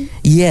trained them.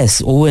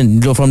 yes,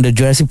 Owen from the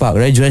Jurassic Park,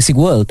 right? Jurassic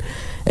World.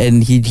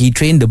 And he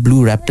trained the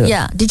blue raptor.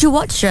 Yeah. Did you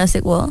watch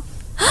Jurassic World?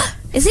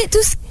 Isn't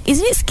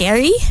it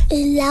scary?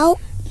 It's loud.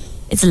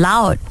 It's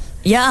loud.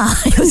 Yeah.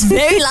 It was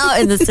very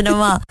loud in the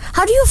cinema.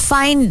 How do you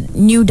find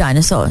new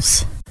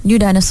dinosaurs? New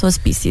dinosaur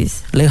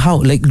species?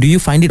 How? Do you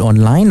find it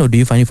online or do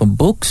you find it from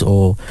books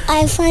or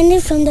I find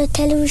it from the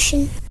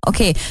television.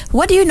 Okay.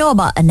 What do you know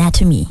about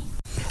anatomy?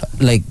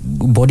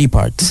 body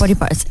parts? Body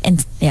parts.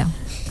 And yeah.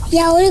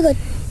 Yeah, I only got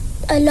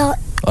a lot.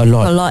 A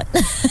lot. A lot.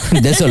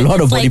 There's a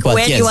lot of body Like parts.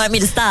 where do yes. you want me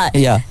to start?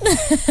 Yeah.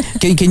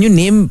 Can you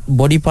name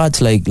body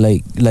parts like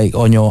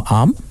on your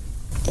arm?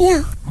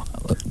 Yeah.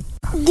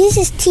 This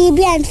is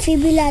tibia and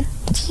fibula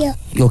here.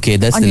 Okay,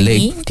 that's On the your leg,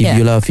 knee?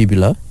 tibula,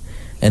 fibula,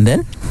 and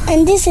then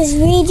And this is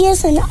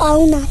radius and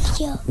ulna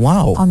here.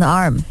 wow. On the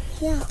arm.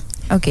 Yeah.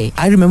 Okay.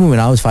 I remember when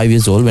I was 5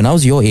 years old, when I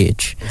was your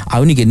age, I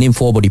only can name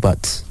 4 body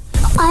parts.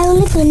 I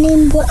only can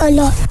name a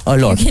lot. A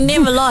lot. You can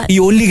name a lot.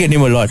 You only can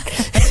name a lot.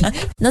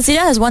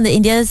 Nasira has won the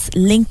India's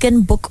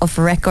Lincoln Book of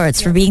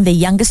Records for being the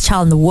youngest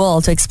child in the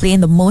world to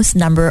explain the most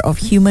number of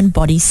human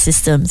body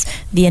systems,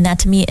 the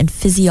anatomy and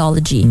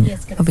physiology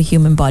of a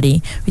human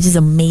body, which is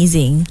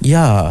amazing.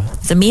 Yeah.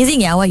 It's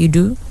amazing, yeah, what you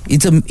do.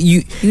 It's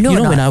you know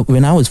or not?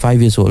 when I was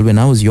 5 years old, when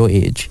I was your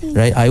age,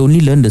 right? I only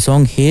learned the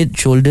song head,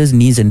 shoulders,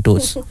 knees and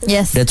toes.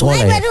 Yes. That's all My I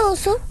had. brother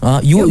also.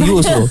 You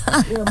also.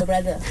 My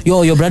brother.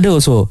 Your brother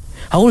also.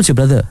 How old is your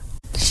brother?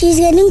 She's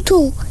getting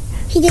 2.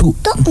 He can 2.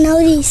 talk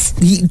nowadays.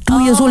 He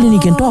 2 years old and he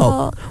can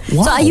talk.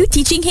 Wow. So are you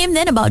teaching him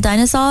then about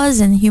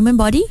dinosaurs and human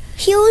body?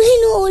 He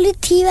only know only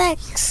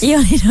T-Rex.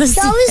 Yeah, he knows.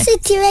 He always say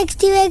T-Rex,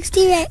 T-Rex,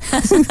 T-Rex.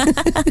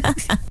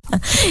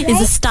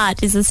 It's a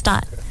start. It's a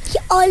start. He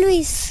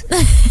always.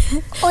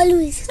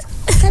 Always.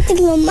 Starting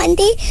from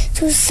Monday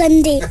to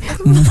Sunday.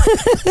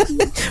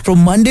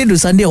 From Monday to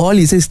Sunday, all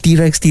he says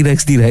T-Rex,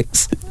 T-Rex,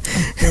 T-Rex.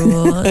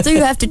 So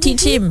you have to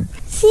teach him.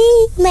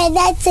 See, my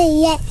dad say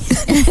yes.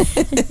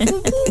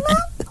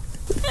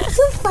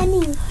 So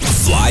funny.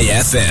 Fly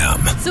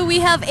FM. So we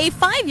have a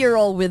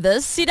 5-year-old with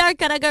us, Sidar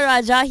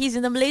Kanagaraja. He's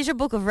in the Malaysia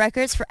Book of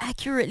Records for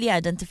accurately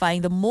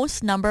identifying the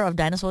most number of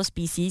dinosaur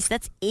species.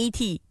 That's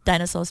 80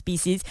 dinosaur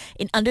species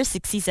in under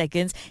 60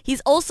 seconds.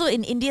 He's also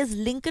in India's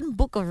Lincoln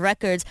Book of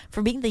Records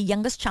for being the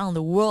youngest child in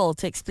the world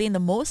to explain the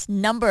most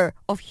number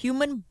of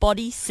human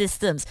body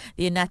systems,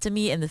 the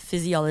anatomy and the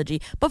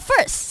physiology. But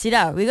first,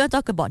 Sidar, we're going to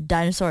talk about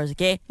dinosaurs,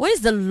 okay? What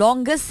is the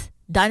longest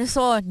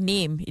dinosaur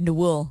name in the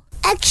world?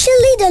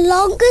 Actually, the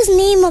longest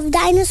name of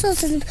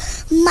dinosaurs is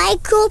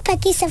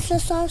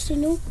Micropachycephalosaurus, you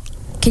know.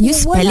 Can you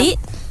spell it?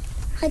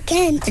 I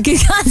can't.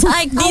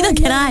 Neither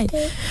can I.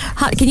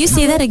 Can you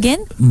say that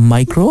again?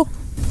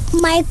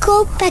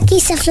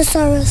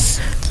 Micropachycephalosaurus.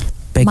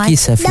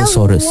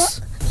 Pachycephalosaurus.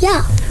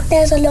 Yeah,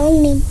 there's a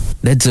long name.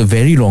 That's a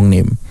very long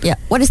name. Yeah.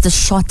 What is the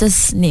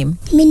shortest name?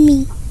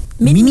 Minmi.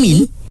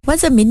 Minmi?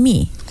 What's a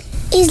Minmi?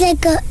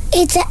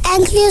 It's an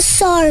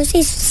ankylosaurus.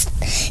 It's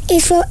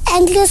from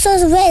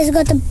ankylosaurus where it's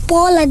got a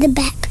ball at the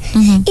back.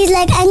 Mm-hmm. It's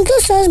like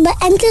ankylosaurus, but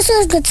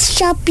ankylosaurus got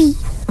sharpie.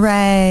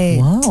 Right.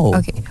 Wow.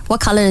 Okay. What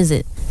color is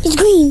it? It's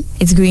green.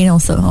 It's green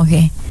also.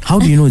 Okay. How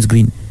do you know it's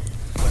green?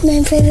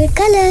 My favorite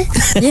color.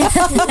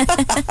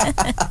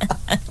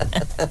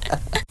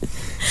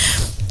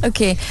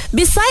 Okay.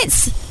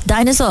 Besides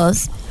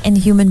dinosaurs and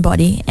human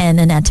body and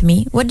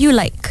anatomy, what do you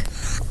like?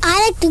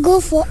 I like to go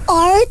for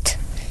art,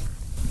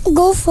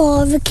 go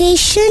for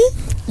vacation,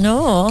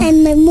 No.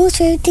 and my most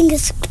favorite thing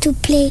is to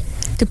play.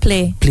 To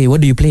play. Play.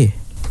 What do you play?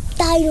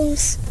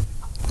 Dinos.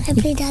 I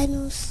play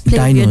dinos. Play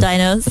with your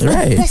dinos.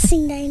 Right.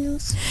 Pressing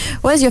dinos.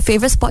 What is your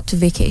favorite spot to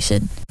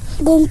vacation?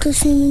 Going to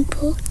swimming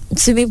pool.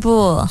 Swimming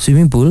pool.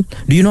 Swimming pool.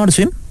 Do you know how to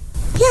swim?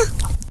 Yeah.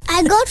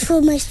 I got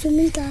for my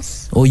swimming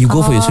class. Oh, you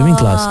go for your swimming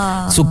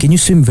class. So can you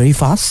swim very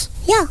fast?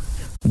 Yeah.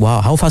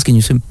 Wow. How fast can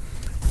you swim?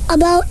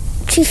 About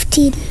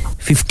 15.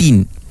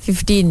 15.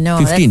 15. No.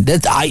 15.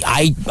 That's I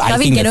Kavin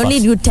think can that's only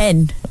fast. do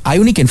 10. I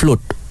only can float.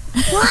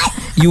 What?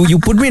 You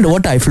put me in the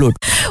water, I float.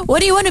 What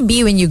do you want to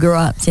be when you grow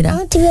up, I Sida?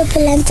 want to be a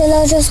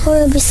paleontologist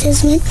or a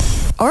businessman.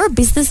 Or a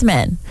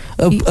businessman?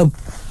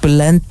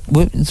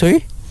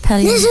 Sorry?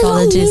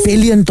 Paleontologist.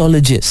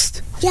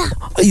 Paleontologist. Yeah.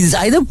 It's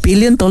either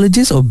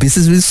paleontologist or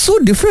businessman. It's so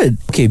different.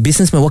 Okay,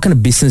 businessman. What kind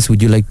of business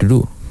would you like to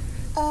do?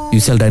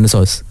 You sell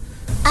dinosaurs?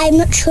 I'm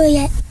not sure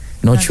yet.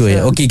 Not sure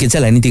yet. Okay, you can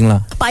sell anything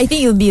lah. But I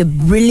think you'll be a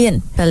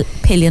brilliant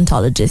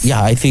paleontologist.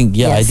 Yeah, I think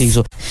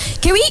so.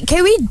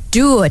 Can we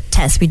do a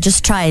test? We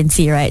just try and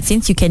see, right?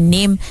 Since you can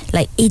name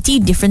like 80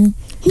 different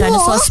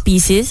dinosaur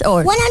species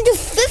or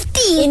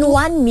 150 in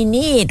 1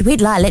 minute.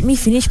 Wait lah, let me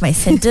finish my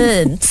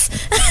sentence.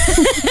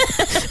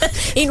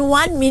 In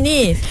 1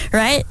 minute,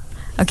 right?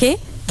 Okay?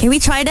 Can we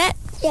try that?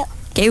 Yep.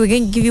 Okay, we're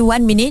going to give you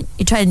 1 minute.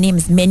 You try to name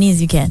as many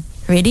as you can.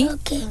 Ready?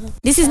 Okay.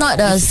 This is not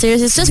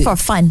serious. It's just for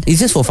fun. It's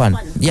just for fun.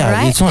 Yeah,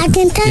 Alright. it's not. I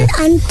can tell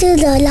until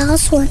the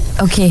last one.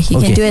 Okay, you can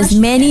Okay. do as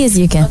many as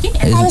you can.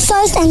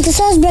 Allosaurus,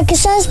 Ankylosaurus,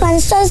 Brachiosaurus,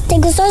 Spinosaurus,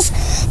 Stegosaurus,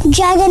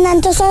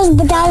 Gigantopithecus,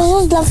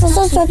 Badasaurus,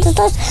 Dilophosaurus,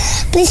 Rhedosaurus,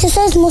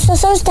 Plesiosaurus,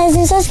 Mosasaurus,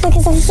 Tyrannosaurus,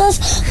 Pachycephalosaurus,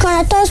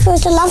 Carnotaurus,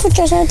 Parasaurolophus,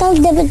 Triceratops,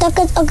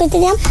 Diplodocus,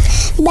 Ocytonium,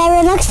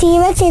 Baryonyx,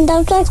 T-Rex,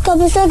 Indominus,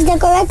 Scorpiosaurus,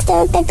 Decorex,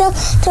 Pterodactyl,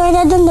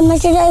 Pteranodon,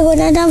 Demonstrator,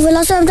 Iguanodon,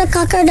 Velociraptor,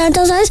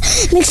 Carcharodontosaurus,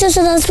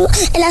 Mixosaurus,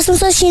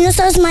 Elasmosaurus,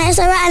 Shinosaurus,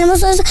 Maiasaurus,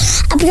 Alamosaurus,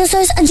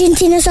 Apatosaurus,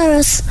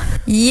 Argentinosaurus.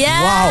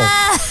 Yeah.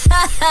 Wow.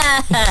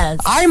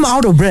 I'm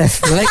out of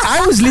breath. Like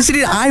I was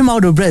listening, I'm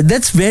out of breath.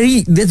 That's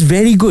very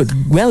good.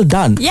 Well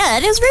done. Yeah,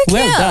 it is very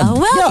clear. Well done.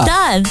 Well Yeah.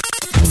 done.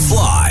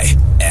 Fly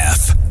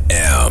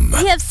FM.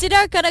 We have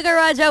Siddhar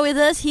Kanagaraja with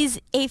us. He's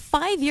a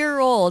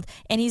 5-year-old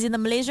and he's in the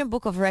Malaysian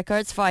Book of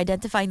Records for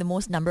identifying the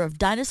most number of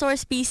dinosaur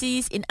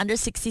species in under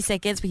 60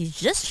 seconds. But he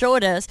just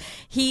showed us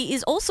he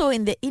is also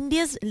in the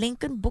India's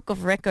Lincoln Book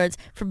of Records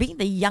for being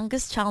the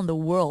youngest child in the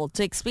world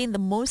to explain the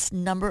most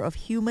number of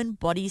human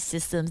body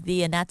systems,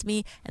 the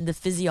anatomy and the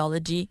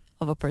physiology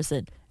of a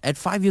person. At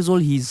 5 years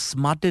old, he's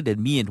smarter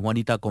than me and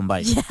Juanita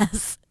combined.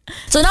 Yes.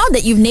 So now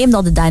that you've named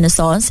all the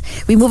dinosaurs,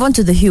 we move on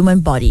to the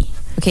human body.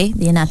 Okay,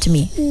 the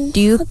anatomy.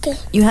 You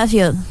have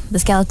the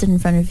skeleton in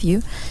front of you.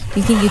 Do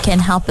you think you can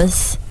help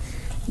us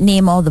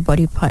name all the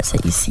body parts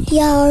that you see?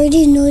 Yeah, I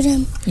already know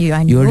them.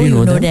 I know already you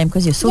know know them? them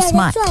because you're so Yeah,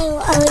 smart.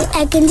 that's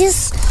why I can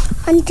just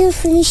until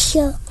finish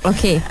here.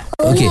 Okay.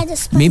 Only Okay, at the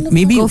spinal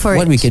maybe Go for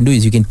what it. we can do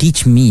is you can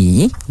teach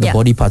me the Yeah.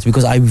 body parts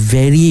because I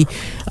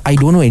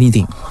don't know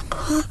anything.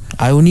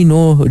 I only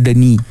know the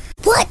knee.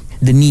 What?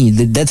 The knee.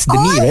 That's the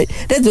knee, right?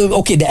 That's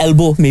okay. The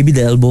elbow. Maybe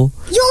the elbow.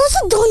 You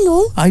also don't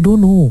know? I don't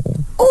know.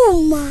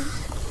 Oh my.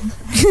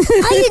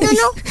 How you don't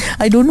know?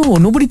 I don't know.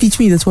 Nobody teach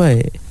me. That's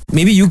why.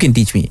 Maybe you can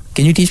teach me.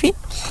 Can you teach me?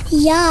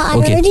 Yeah, I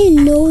Okay. already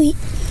know it.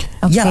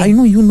 Okay. Yeah, I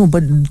know you know,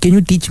 but can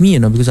you teach me?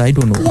 Because I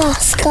don't know. Yeah,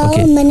 skull,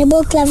 Okay.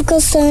 mandible, clavicle,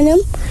 sternum,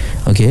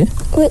 Okay.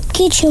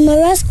 ribcage,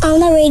 humerus,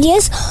 ulnar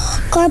radius,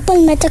 carpal,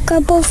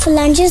 metacarpal,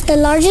 phalanges. The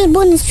largest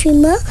bone is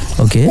femur.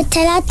 Okay.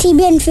 Patella,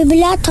 tibia, and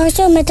fibula,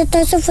 torso,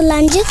 metatarsal,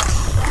 phalanges,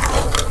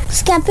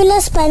 scapula,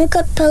 spinal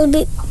cord,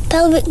 pelvic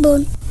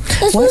bone.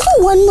 There's also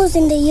one more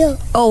in the ear.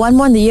 Oh, one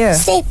more in the ear.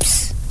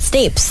 Stapes.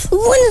 Stapes.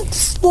 One of the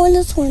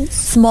smallest ones.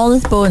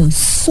 Smallest bones.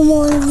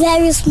 Small,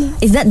 very small.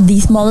 Is that the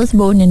smallest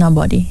bone in our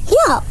body?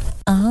 Yeah.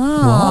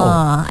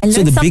 Ah, I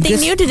learned something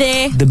new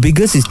today. The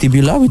biggest is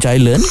tibula, which I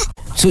learned.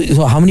 So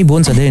how many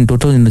bones are there in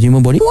total in the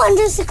human body?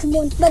 206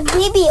 bones, but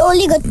baby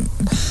only got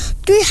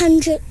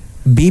 300.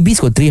 Babies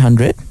got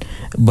 300,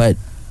 but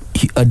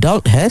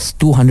adult has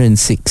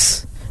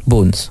 206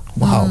 bones.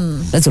 Wow,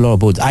 that's a lot of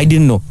bones. I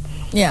didn't know.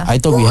 Yeah. I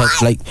thought we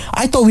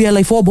had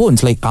like 4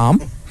 bones, like arm,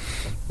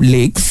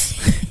 legs.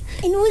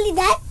 And only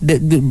that?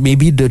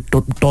 Maybe the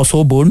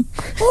torso bone.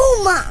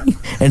 Oh my.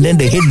 And then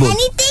the head bone.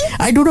 Anything?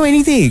 I don't know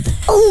anything.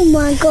 Oh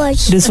my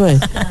gosh. That's why.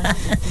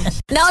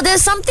 Now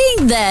there's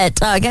something that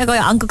can I call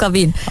you Uncle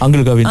Kavin?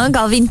 Uncle Kavin.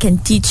 Uncle Kavin can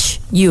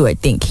teach you, I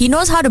think. He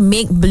knows how to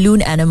make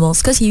balloon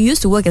animals because he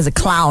used to work as a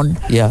clown.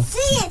 Yeah. See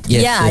it?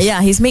 Yes,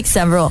 Yeah, he's made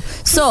several.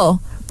 So,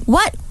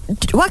 what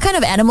kind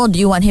of animal do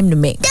you want him to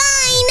make? Dino!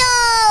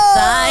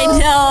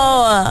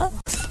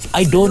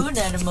 I don't. Balloon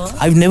animal.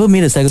 I've never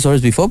made a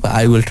Stegosaurus before, but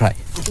I will try.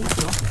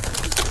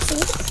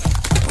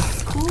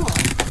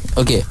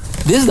 Okay,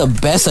 this is the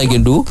best I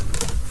can do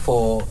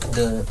for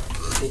the.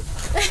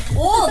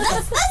 Oh,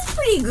 that's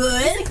pretty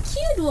good. It's a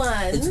cute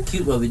one. It's a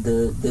cute one with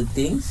the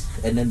things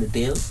and then the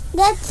tail.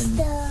 That's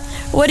the...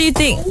 What do you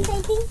think?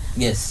 I think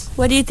Yes.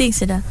 What do you think,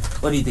 Siddha?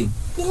 What do you think?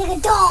 he's like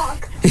a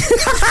dog.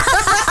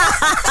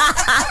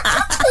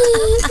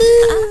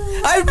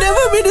 I've never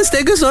made a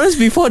Stegosaurus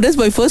before. That's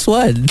my first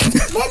one.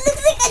 That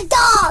looks like a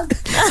dog.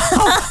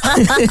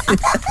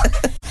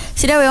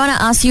 Siddha, we want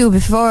to ask you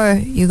before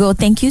you go,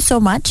 thank you so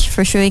much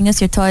for showing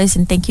us your toys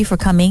and thank you for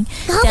coming.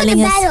 How about the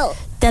battle?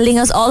 Telling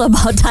us all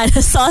about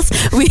dinosaurs.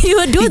 We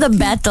will do the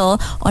battle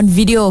on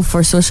video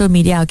for social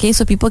media, okay?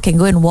 So people can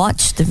go and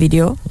watch the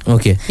video.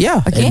 Okay.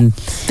 Yeah. Okay. And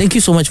thank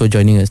you so much for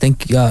joining us.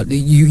 Thank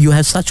you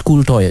have such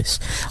cool toys.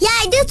 Yeah,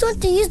 I just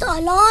want to use a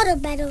lot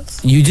of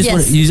battles. You just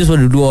Yes.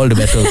 want to do all the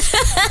battles.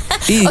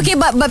 Okay,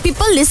 but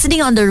people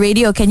listening on the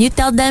radio, can you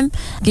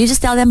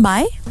just tell them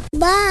bye?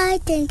 Bye.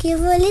 Thank you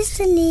for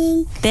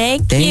listening.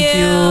 Thank Thank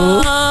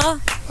you.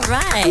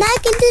 Right. Now I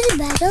can do the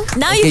battle.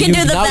 Now Okay, you can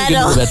do the now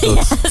battle. you can do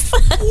the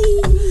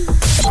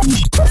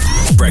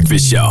battles.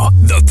 Breakfast Show,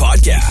 the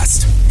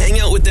podcast. Hang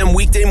out with them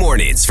weekday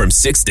mornings from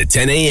 6 to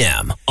 10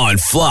 a.m. on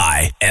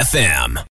Fly FM.